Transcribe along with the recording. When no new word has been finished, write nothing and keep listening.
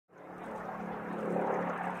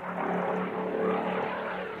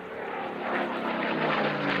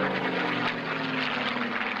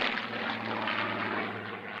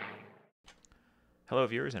Hello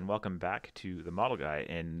viewers and welcome back to The Model Guy.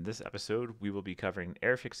 In this episode we will be covering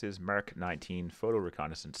Airfix's Mark 19 Photo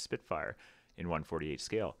Reconnaissance Spitfire in 1/48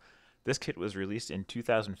 scale. This kit was released in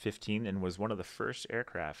 2015 and was one of the first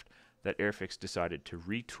aircraft that Airfix decided to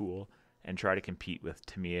retool and try to compete with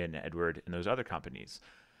Tamiya and Edward and those other companies.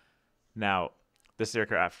 Now, this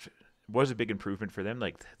aircraft was a big improvement for them,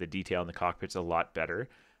 like the detail in the cockpit's a lot better.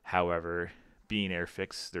 However, being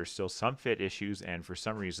Airfix, there's still some fit issues, and for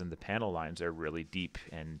some reason the panel lines are really deep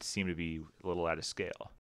and seem to be a little out of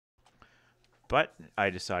scale. But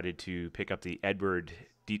I decided to pick up the Edward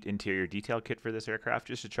interior detail kit for this aircraft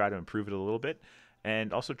just to try to improve it a little bit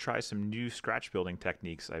and also try some new scratch building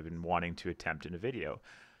techniques I've been wanting to attempt in a video.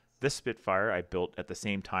 This Spitfire I built at the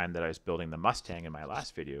same time that I was building the Mustang in my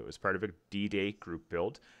last video. It was part of a D-Day group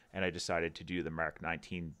build, and I decided to do the Mark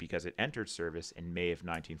 19 because it entered service in May of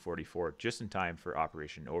 1944, just in time for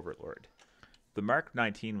Operation Overlord. The Mark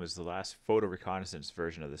 19 was the last photo reconnaissance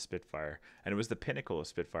version of the Spitfire, and it was the pinnacle of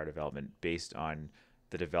Spitfire development based on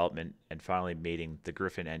the development and finally mating the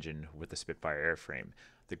Griffin engine with the Spitfire airframe.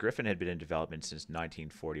 The Griffin had been in development since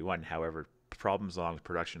 1941, however, problems along the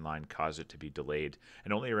production line caused it to be delayed,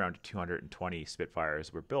 and only around 220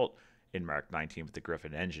 Spitfires were built in Mark 19 with the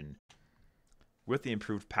Griffin engine. With the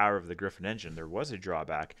improved power of the Griffin engine, there was a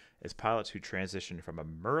drawback, as pilots who transitioned from a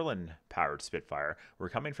Merlin-powered Spitfire were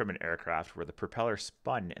coming from an aircraft where the propeller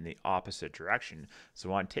spun in the opposite direction,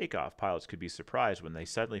 so on takeoff, pilots could be surprised when they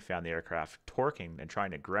suddenly found the aircraft torquing and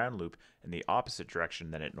trying to ground loop in the opposite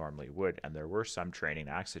direction than it normally would, and there were some training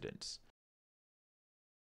accidents.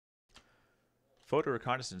 Photo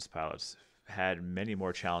reconnaissance pilots had many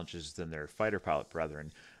more challenges than their fighter pilot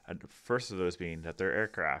brethren, and first of those being that their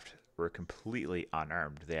aircraft were completely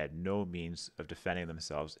unarmed. They had no means of defending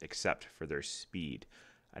themselves except for their speed.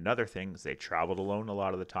 Another thing is they traveled alone a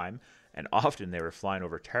lot of the time, and often they were flying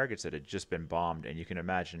over targets that had just been bombed, and you can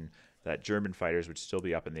imagine that German fighters would still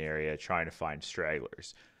be up in the area trying to find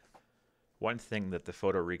stragglers. One thing that the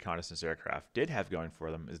photo reconnaissance aircraft did have going for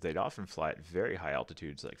them is they'd often fly at very high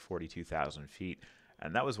altitudes, like 42,000 feet,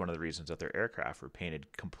 and that was one of the reasons that their aircraft were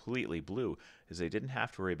painted completely blue, is they didn't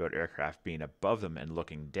have to worry about aircraft being above them and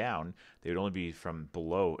looking down. They would only be from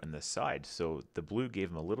below and the side, so the blue gave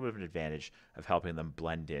them a little bit of an advantage of helping them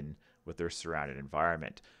blend in with their surrounding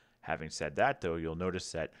environment. Having said that, though, you'll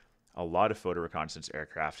notice that a lot of photo reconnaissance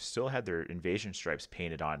aircraft still had their invasion stripes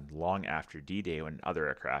painted on long after D-Day when other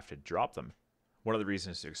aircraft had dropped them. One of the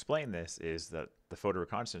reasons to explain this is that the photo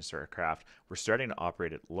reconnaissance aircraft were starting to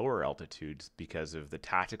operate at lower altitudes because of the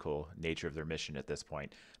tactical nature of their mission at this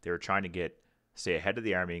point. They were trying to stay ahead of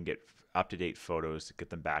the Army and get up-to-date photos to get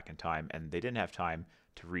them back in time, and they didn't have time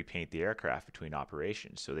to repaint the aircraft between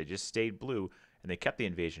operations, so they just stayed blue and they kept the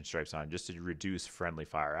invasion stripes on just to reduce friendly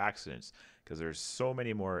fire accidents, because there's so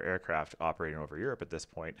many more aircraft operating over Europe at this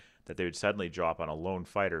point that they would suddenly drop on a lone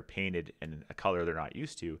fighter painted in a color they're not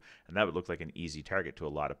used to, and that would look like an easy target to a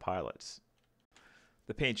lot of pilots.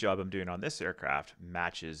 The paint job I'm doing on this aircraft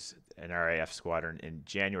matches an RAF squadron in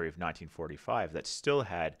January of 1945 that still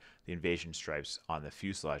had the invasion stripes on the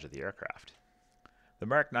fuselage of the aircraft. The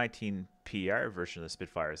Mark 19 P.R. version of the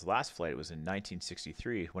Spitfire's last flight was in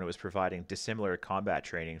 1963 when it was providing dissimilar combat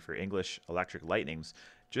training for English Electric Lightnings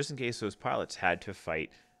just in case those pilots had to fight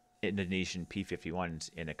Indonesian P-51s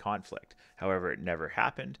in a conflict. However, it never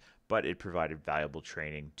happened, but it provided valuable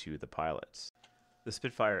training to the pilots. The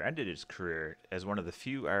Spitfire ended its career as one of the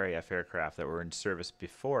few RAF aircraft that were in service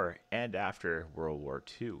before and after World War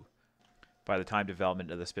II. By the time development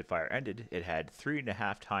of the Spitfire ended, it had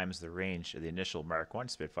 3.5 times the range of the initial Mark I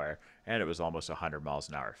Spitfire, and it was almost 100 miles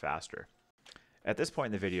an hour faster. At this point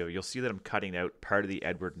in the video, you'll see that I'm cutting out part of the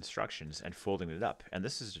Edward instructions and folding it up, and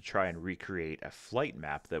this is to try and recreate a flight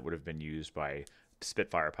map that would have been used by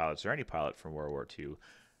Spitfire pilots or any pilot from World War II.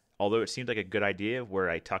 Although it seemed like a good idea where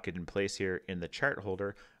I tuck it in place here in the chart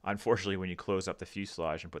holder, unfortunately when you close up the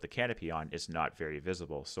fuselage and put the canopy on, it's not very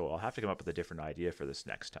visible, so I'll have to come up with a different idea for this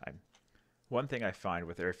next time. One thing I find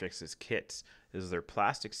with Airfix's kits is their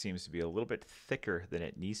plastic seems to be a little bit thicker than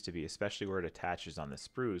it needs to be, especially where it attaches on the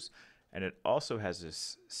sprues, and it also has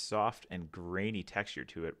this soft and grainy texture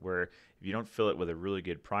to it where if you don't fill it with a really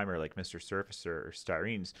good primer like Mr. Surfacer or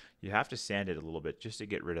Styrene's, you have to sand it a little bit just to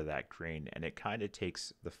get rid of that grain, and it kind of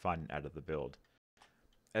takes the fun out of the build.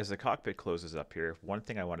 As the cockpit closes up here, one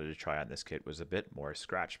thing I wanted to try on this kit was a bit more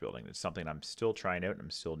scratch building. It's something I'm still trying out and I'm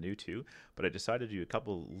still new to, but I decided to do a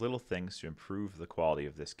couple little things to improve the quality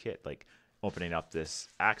of this kit, like opening up this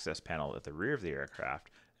access panel at the rear of the aircraft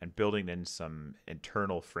and building in some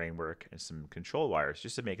internal framework and some control wires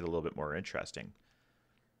just to make it a little bit more interesting.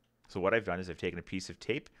 So what I've done is I've taken a piece of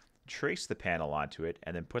tape, trace the panel onto it,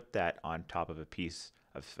 and then put that on top of a piece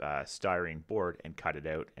of styrene board and cut it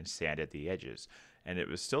out and sanded the edges. And it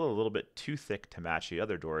was still a little bit too thick to match the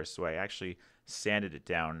other doors, so I actually sanded it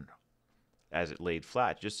down as it laid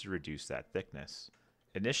flat just to reduce that thickness.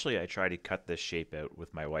 Initially, I tried to cut this shape out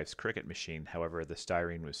with my wife's Cricut machine. However, the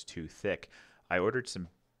styrene was too thick. I ordered some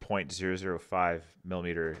 0.005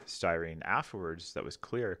 millimeter styrene afterwards that was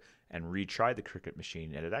clear and retried the Cricut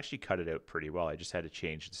machine, and it actually cut it out pretty well. I just had to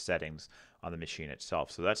change the settings on the machine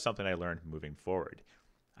itself. So that's something I learned moving forward.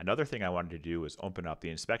 Another thing I wanted to do was open up the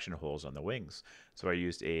inspection holes on the wings. So I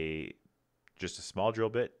used just a small drill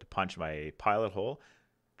bit to punch my pilot hole,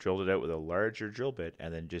 drilled it out with a larger drill bit,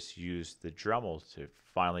 and then just used the Dremel to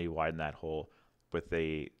finally widen that hole with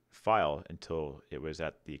a file until it was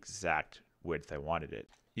at the exact width I wanted it.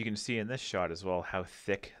 You can see in this shot as well how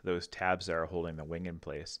thick those tabs are holding the wing in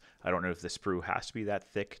place. I don't know if the sprue has to be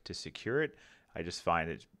that thick to secure it. I just find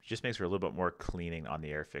it just makes for a little bit more cleaning on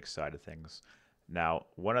the Airfix side of things. Now,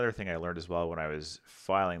 one other thing I learned as well when I was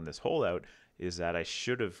filing this hole out is that I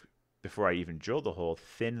should have, before I even drilled the hole,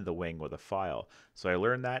 thinned the wing with a file. So I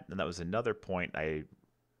learned that, and that was another point I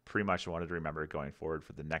pretty much wanted to remember going forward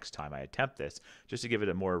for the next time I attempt this, just to give it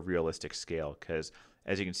a more realistic scale, because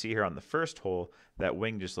as you can see here on the first hole, that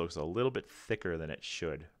wing just looks a little bit thicker than it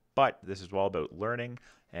should. But this is all about learning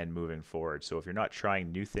and moving forward. So if you're not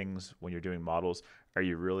trying new things when you're doing models, are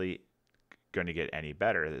you really going to get any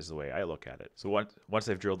better? This is the way I look at it. So once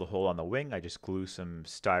I've drilled the hole on the wing, I just glue some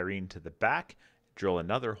styrene to the back, drill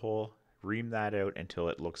another hole, ream that out until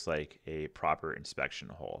it looks like a proper inspection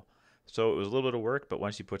hole. So it was a little bit of work, but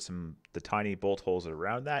once you put the tiny bolt holes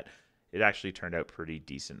around that, it actually turned out pretty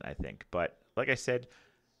decent, I think. But like I said,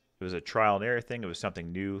 it was a trial and error thing. It was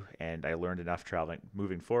something new, and I learned enough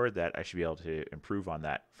moving forward that I should be able to improve on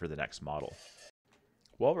that for the next model.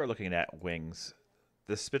 While we're looking at wings,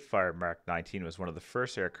 the Spitfire Mark 19 was one of the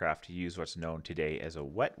first aircraft to use what's known today as a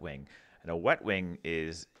wet wing. And a wet wing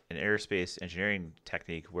is an aerospace engineering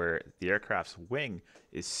technique where the aircraft's wing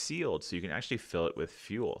is sealed so you can actually fill it with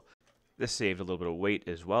fuel. This saved a little bit of weight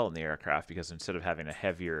as well in the aircraft, because instead of having a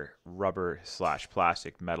heavier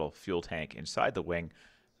rubber/plastic metal fuel tank inside the wing,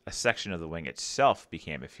 a section of the wing itself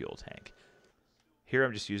became a fuel tank. Here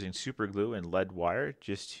I'm just using super glue and lead wire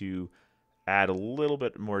just to add a little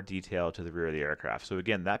bit more detail to the rear of the aircraft. So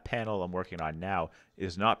again, that panel I'm working on now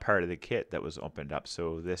is not part of the kit that was opened up.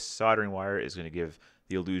 So this soldering wire is going to give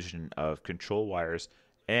the illusion of control wires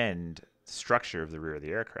and structure of the rear of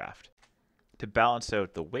the aircraft. To balance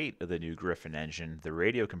out the weight of the new Griffin engine, the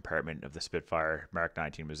radio compartment of the Spitfire Mark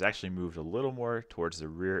 19 was actually moved a little more towards the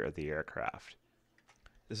rear of the aircraft.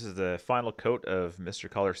 This is the final coat of Mr.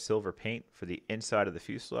 Color silver paint for the inside of the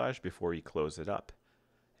fuselage before you close it up.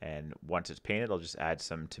 And once it's painted, I'll just add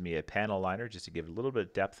some Tamiya panel liner just to give it a little bit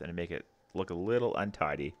of depth and make it look a little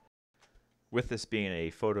untidy. With this being a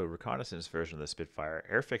photo reconnaissance version of the Spitfire,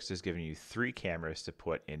 Airfix is giving you 3 cameras to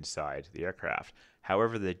put inside the aircraft.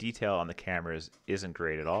 However, the detail on the cameras isn't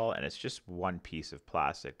great at all, and it's just one piece of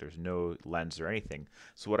plastic. There's no lens or anything.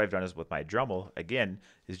 So what I've done is with my Dremel, again,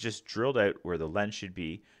 is just drilled out where the lens should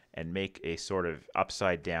be and make a sort of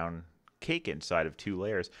upside down cake inside of 2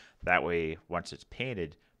 layers. That way, once it's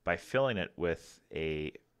painted, by filling it with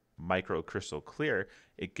a micro crystal clear,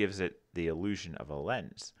 it gives it the illusion of a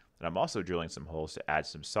lens. And I'm also drilling some holes to add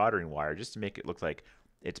some soldering wire just to make it look like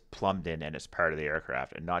it's plumbed in and it's part of the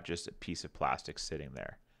aircraft and not just a piece of plastic sitting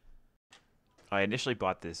there. I initially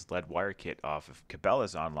bought this lead wire kit off of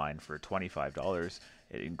Cabela's online for $25.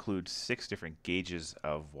 It includes 6 different gauges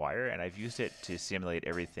of wire, and I've used it to simulate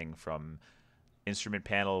everything from instrument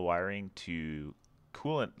panel wiring to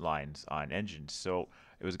coolant lines on engines. So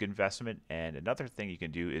it was a good investment. And another thing you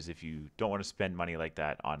can do is, if you don't want to spend money like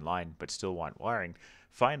that online but still want wiring,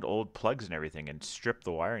 find old plugs and everything and strip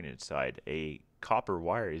the wiring inside. A copper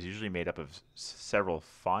wire is usually made up of several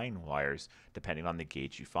fine wires depending on the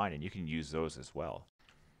gauge you find, and you can use those as well.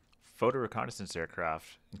 Photo reconnaissance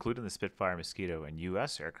aircraft, including the Spitfire Mosquito and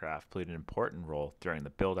U.S. aircraft, played an important role during the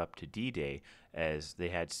build-up to D-Day, as they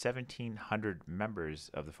had 1,700 members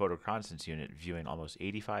of the photo reconnaissance unit viewing almost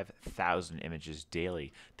 85,000 images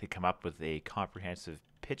daily to come up with a comprehensive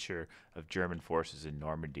picture of German forces in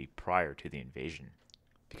Normandy prior to the invasion.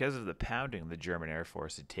 Because of the pounding the German Air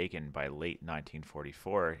Force had taken by late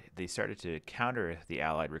 1944, they started to counter the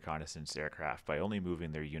Allied reconnaissance aircraft by only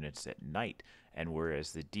moving their units at night. And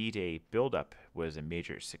whereas the D-Day buildup was a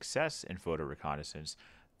major success in photo reconnaissance,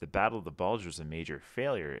 the Battle of the Bulge was a major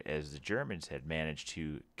failure, as the Germans had managed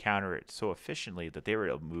to counter it so efficiently that they were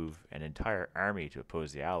able to move an entire army to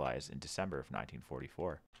oppose the Allies in December of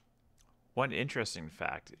 1944. One interesting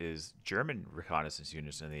fact is German reconnaissance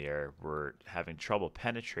units in the air were having trouble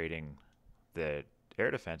penetrating the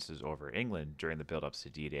air defenses over England during the build-ups to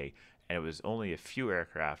D-Day, and it was only a few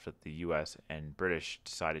aircraft that the US and British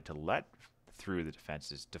decided to let through the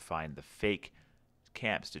defenses to find the fake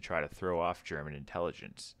camps to try to throw off German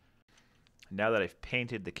intelligence. Now that I've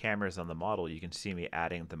painted the cameras on the model, you can see me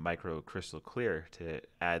adding the micro crystal clear to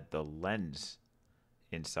add the lens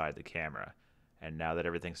inside the camera. And now that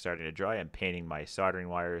everything's starting to dry, I'm painting my soldering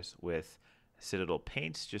wires with Citadel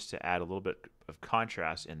paints just to add a little bit of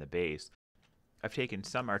contrast in the base. I've taken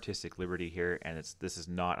some artistic liberty here, and this is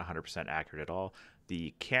not 100% accurate at all.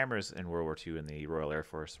 The cameras in World War II in the Royal Air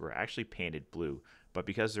Force were actually painted blue, but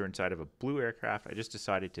because they're inside of a blue aircraft, I just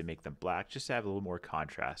decided to make them black just to have a little more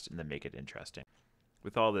contrast and then make it interesting.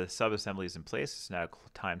 With all the sub-assemblies in place, it's now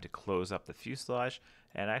time to close up the fuselage,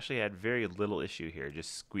 and I actually had very little issue here,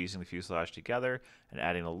 just squeezing the fuselage together and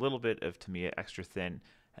adding a little bit of Tamiya extra thin,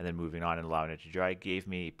 and then moving on and allowing it to dry gave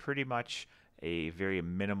me pretty much a very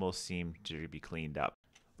minimal seam to be cleaned up.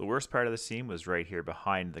 The worst part of the seam was right here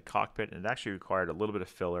behind the cockpit, and it actually required a little bit of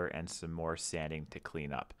filler and some more sanding to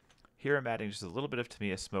clean up. Here I'm adding just a little bit of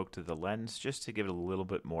Tamiya smoke to the lens just to give it a little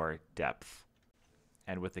bit more depth.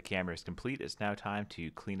 And with the cameras complete, it's now time to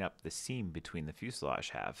clean up the seam between the fuselage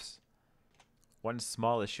halves. One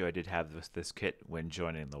small issue I did have with this kit when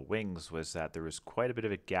joining the wings was that there was quite a bit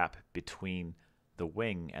of a gap between the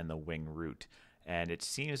wing and the wing root. And it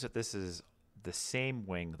seems that this is the same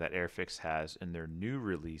wing that Airfix has in their new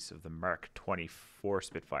release of the Mark 24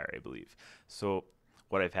 Spitfire, I believe. So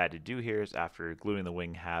what I've had to do here is, after gluing the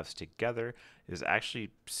wing halves together, is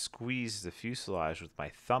actually squeeze the fuselage with my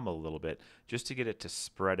thumb a little bit just to get it to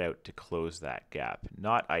spread out to close that gap.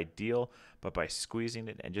 Not ideal, but by squeezing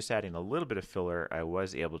it and just adding a little bit of filler, I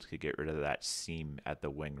was able to get rid of that seam at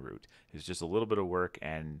the wing root. It was just a little bit of work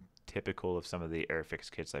and typical of some of the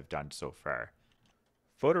Airfix kits I've done so far.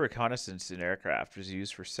 Photo reconnaissance in aircraft was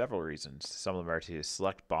used for several reasons. Some of them are to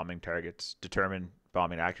select bombing targets, determine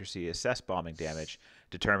bombing accuracy, assess bombing damage,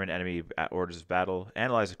 determine enemy orders of battle,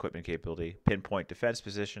 analyze equipment capability, pinpoint defense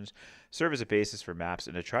positions, serve as a basis for maps,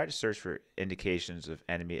 and to try to search for indications of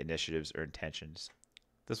enemy initiatives or intentions.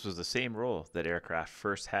 This was the same role that aircraft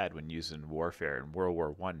first had when used in warfare in World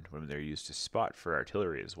War I, when they were used to spot for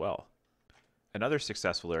artillery as well. Another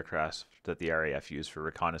successful aircraft that the RAF used for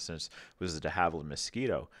reconnaissance was the de Havilland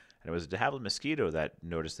Mosquito, and it was the de Havilland Mosquito that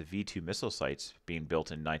noticed the V-2 missile sites being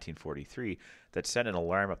built in 1943 that sent an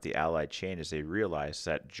alarm up the Allied chain as they realized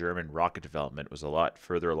that German rocket development was a lot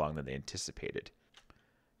further along than they anticipated.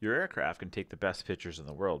 Your aircraft can take the best pictures in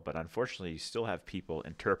the world, but unfortunately you still have people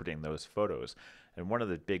interpreting those photos, and one of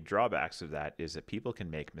the big drawbacks of that is that people can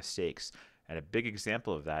make mistakes. And a big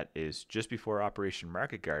example of that is just before Operation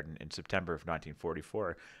Market Garden in September of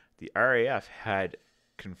 1944, the RAF had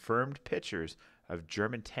confirmed pictures of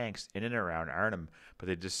German tanks in and around Arnhem, but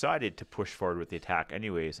they decided to push forward with the attack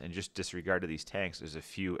anyways and just disregarded these tanks as a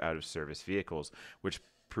few out-of-service vehicles, which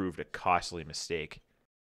proved a costly mistake.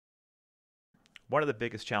 One of the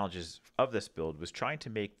biggest challenges of this build was trying to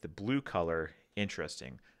make the blue color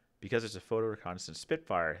interesting. Because it's a photo reconnaissance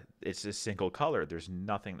Spitfire, it's a single color. There's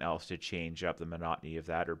nothing else to change up the monotony of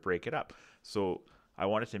that or break it up. So I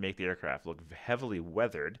wanted to make the aircraft look heavily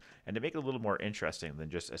weathered and to make it a little more interesting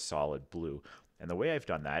than just a solid blue. And the way I've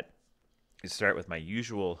done that is start with my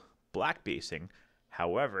usual black basing.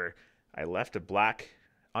 However, I left a black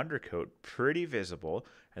undercoat pretty visible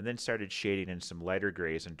and then started shading in some lighter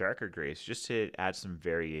grays and darker grays just to add some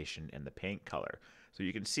variation in the paint color. So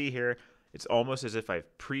you can see here, it's almost as if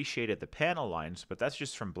I've pre-shaded the panel lines, but that's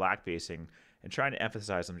just from black basing and trying to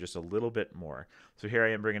emphasize them just a little bit more. So here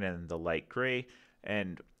I am bringing in the light gray,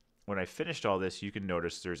 and when I finished all this, you can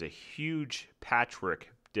notice there's a huge patchwork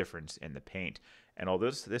difference in the paint. And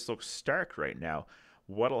although this looks stark right now,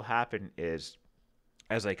 what'll happen is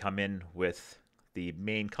as I come in with the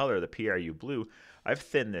main color, the PRU blue, I've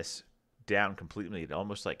thinned this down completely to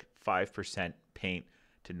almost like 5% paint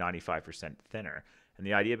to 95% thinner. And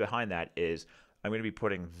the idea behind that is I'm going to be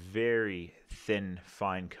putting very thin,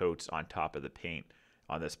 fine coats on top of the paint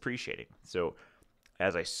on this pre-shading. So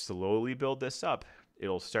as I slowly build this up,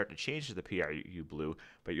 it'll start to change to the PRU blue,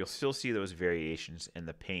 but you'll still see those variations in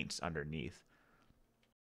the paints underneath.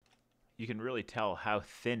 You can really tell how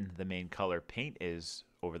thin the main color paint is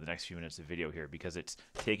over the next few minutes of video here, because it's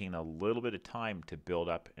taking a little bit of time to build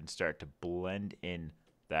up and start to blend in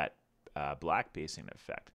that black basing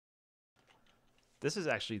effect. This is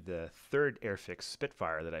actually the third Airfix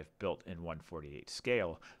Spitfire that I've built in 1/48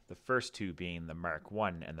 scale, the first two being the Mark I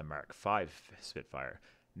and the Mark V Spitfire.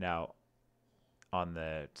 Now, on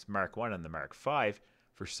the Mark I and the Mark V,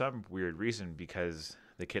 For some weird reason, because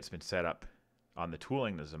the kit's been set up on the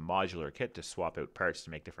tooling as a modular kit to swap out parts to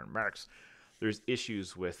make different marks, there's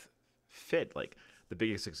issues with fit. Like the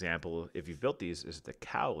biggest example, if you've built these, is the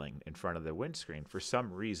cowling in front of the windscreen. For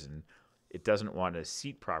some reason, it doesn't want to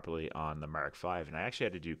seat properly on the Mark V, and I actually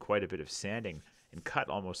had to do quite a bit of sanding and cut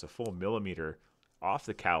almost a full millimeter off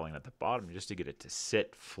the cowling at the bottom just to get it to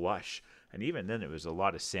sit flush. And even then, it was a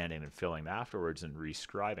lot of sanding and filling afterwards and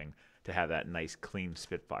rescribing to have that nice clean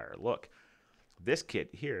Spitfire look. This kit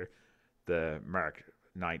here, the Mark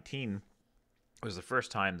 19, was the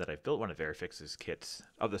first time that I built one of Airfix's kits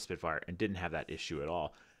of the Spitfire and didn't have that issue at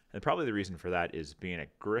all. And probably the reason for that is being a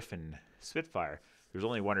Griffin Spitfire, there's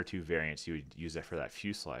only one or two variants you would use it for that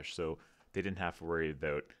fuselage, so they didn't have to worry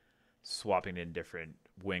about swapping in different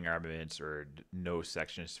wing armaments or nose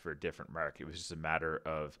sections for a different mark. It was just a matter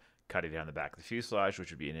of cutting down the back of the fuselage, which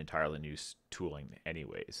would be an entirely new tooling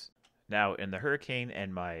anyways. Now, in the Hurricane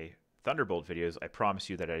and my Thunderbolt videos, I promised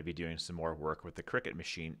you that I'd be doing some more work with the Cricket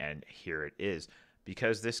machine, and here it is.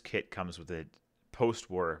 Because this kit comes with the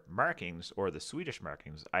post-war markings, or the Swedish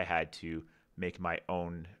markings, I had to make my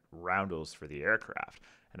own roundels for the aircraft.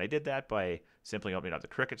 And I did that by simply opening up the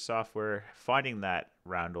Cricut software, finding that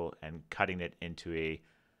roundel, and cutting it into a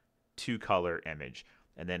two-color image.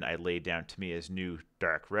 And then I laid down Tamiya's new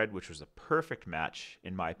dark red, which was a perfect match,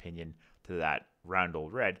 in my opinion, to that roundel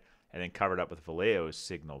red, and then covered up with Vallejo's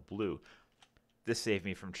signal blue. This saved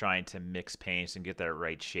me from trying to mix paints and get that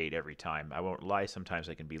right shade every time. I won't lie, sometimes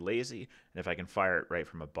I can be lazy, and if I can fire it right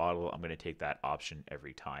from a bottle, I'm going to take that option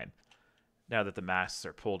every time. Now that the masks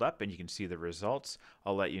are pulled up and you can see the results,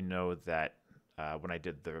 I'll let you know that when I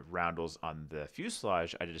did the roundels on the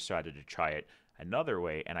fuselage, I decided to try it another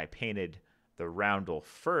way, and I painted the roundel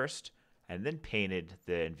first and then painted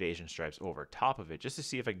the invasion stripes over top of it just to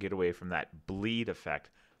see if I could get away from that bleed effect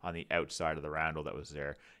on the outside of the roundel that was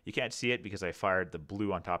there. You can't see it because I fired the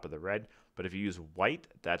blue on top of the red, but if you use white,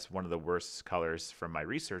 that's one of the worst colors from my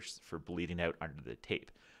research for bleeding out under the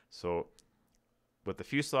tape. So with the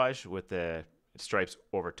fuselage, with the stripes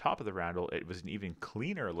over top of the roundel, it was an even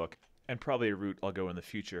cleaner look, and probably a route I'll go in the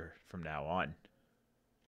future from now on.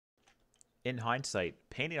 In hindsight,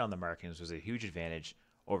 painting on the markings was a huge advantage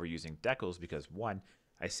over using decals because, one,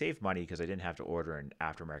 I saved money because I didn't have to order an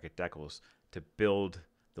aftermarket decals to build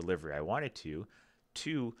the livery I wanted to.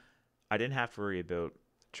 Two, I didn't have to worry about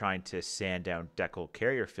trying to sand down decal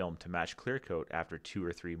carrier film to match clear coat after 2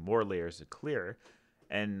 or 3 more layers of clear.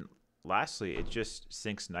 And lastly, it just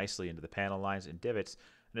sinks nicely into the panel lines and divots,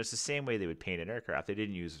 and it's the same way they would paint an aircraft. They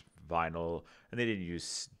didn't use vinyl, and they didn't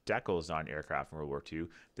use decals on aircraft in World War II.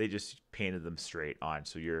 They just painted them straight on,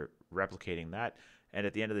 so you're replicating that. And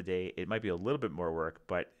at the end of the day, it might be a little bit more work,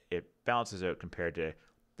 but it balances out compared to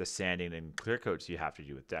the sanding and clear coats you have to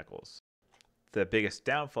do with decals. The biggest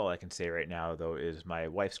downfall I can say right now, though, is my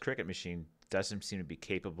wife's Cricut machine doesn't seem to be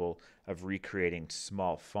capable of recreating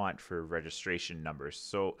small font for registration numbers.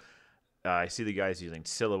 So I see the guys using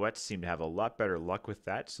silhouettes seem to have a lot better luck with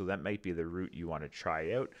that, so that might be the route you want to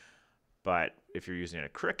try out. But if you're using a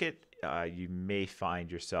Cricut, you may find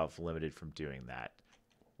yourself limited from doing that.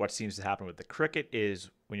 What seems to happen with the Cricut is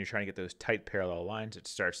when you're trying to get those tight parallel lines, it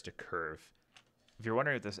starts to curve. If you're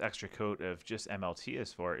wondering what this extra coat of just MLT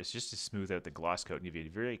is for, it's just to smooth out the gloss coat and give you a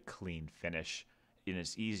very clean finish, and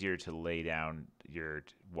it's easier to lay down your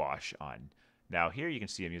wash on. Now here you can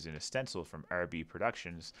see I'm using a stencil from RB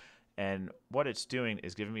Productions, and what it's doing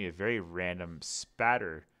is giving me a very random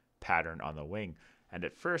spatter pattern on the wing. And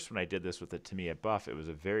at first, when I did this with the Tamiya buff, it was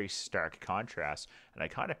a very stark contrast, and I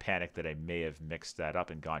kind of panicked that I may have mixed that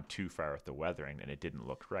up and gone too far with the weathering, and it didn't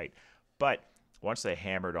look right. But once I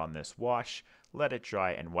hammered on this wash, let it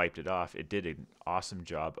dry, and wiped it off, it did an awesome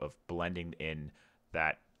job of blending in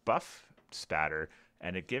that buff spatter,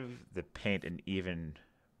 and it gave the paint an even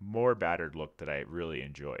more battered look that I really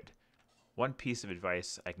enjoyed. One piece of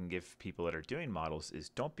advice I can give people that are doing models is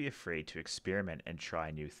don't be afraid to experiment and try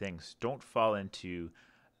new things. Don't fall into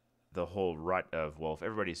the whole rut of, well, if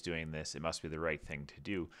everybody's doing this, it must be the right thing to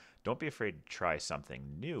do. Don't be afraid to try something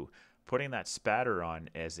new. Putting that spatter on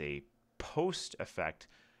as a post effect,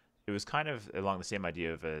 it was kind of along the same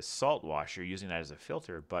idea of a salt washer, using that as a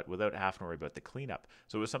filter, but without having to worry about the cleanup.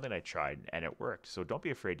 So it was something I tried, and it worked. So don't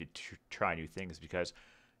be afraid to try new things, because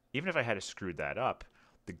even if I had screwed that up,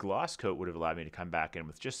 the gloss coat would have allowed me to come back in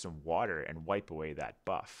with just some water and wipe away that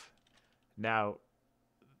buff. Now,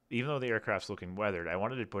 even though the aircraft's looking weathered, I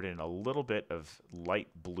wanted to put in a little bit of light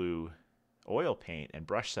blue oil paint and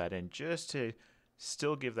brush that in just to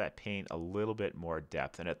still give that paint a little bit more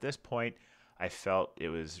depth. And at this point, I felt it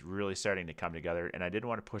was really starting to come together, and I didn't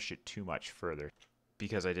want to push it too much further.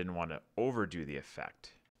 because I didn't want to overdo the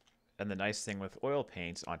effect. And the nice thing with oil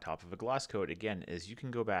paints on top of a gloss coat, again, is you can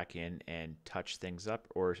go back in and touch things up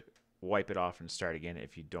or wipe it off and start again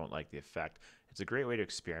if you don't like the effect. It's a great way to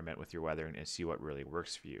experiment with your weathering and see what really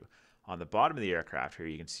works for you. On the bottom of the aircraft here,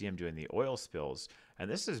 you can see I'm doing the oil spills, and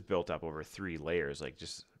this is built up over 3 layers. Like,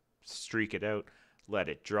 just streak it out, let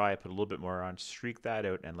it dry, put a little bit more on, streak that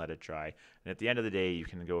out, and let it dry. And at the end of the day, you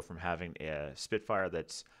can go from having a Spitfire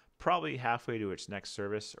that's probably halfway to its next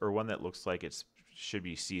service, or one that looks like it should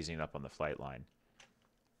be seizing up on the flight line.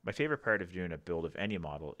 My favorite part of doing a build of any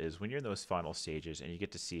model is when you're in those final stages and you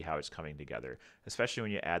get to see how it's coming together, especially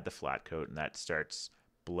when you add the flat coat and that starts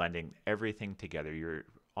blending everything together. You're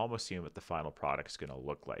almost seeing what the final product is going to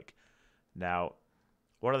look like. Now,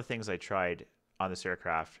 one of the things I tried on this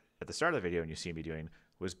aircraft at the start of the video and you see me doing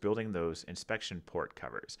was building those inspection port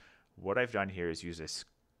covers. What I've done here is use this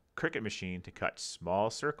Cricut machine to cut small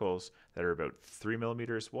circles that are about 3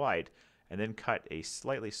 millimeters wide, and then cut a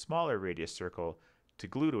slightly smaller radius circle to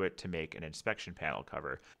glue to it to make an inspection panel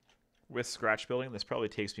cover. With scratch building, this probably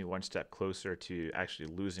takes me one step closer to actually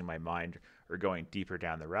losing my mind or going deeper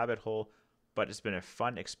down the rabbit hole, but it's been a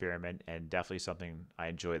fun experiment and definitely something I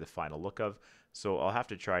enjoy the final look of, so I'll have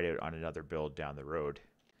to try it out on another build down the road.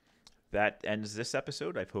 That ends this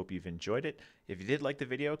episode. I hope you've enjoyed it. If you did like the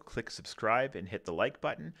video, click subscribe and hit the like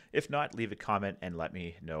button. If not, leave a comment and let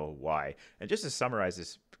me know why. And just to summarize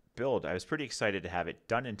this build, I was pretty excited to have it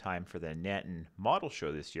done in time for the Nanton Model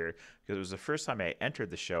Show this year, because it was the first time I entered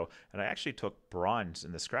the show, and I actually took bronze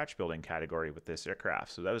in the scratch building category with this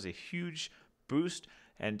aircraft. So that was a huge boost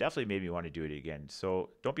and definitely made me want to do it again. So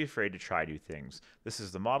don't be afraid to try new things. This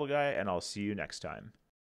is the Model Guy, and I'll see you next time.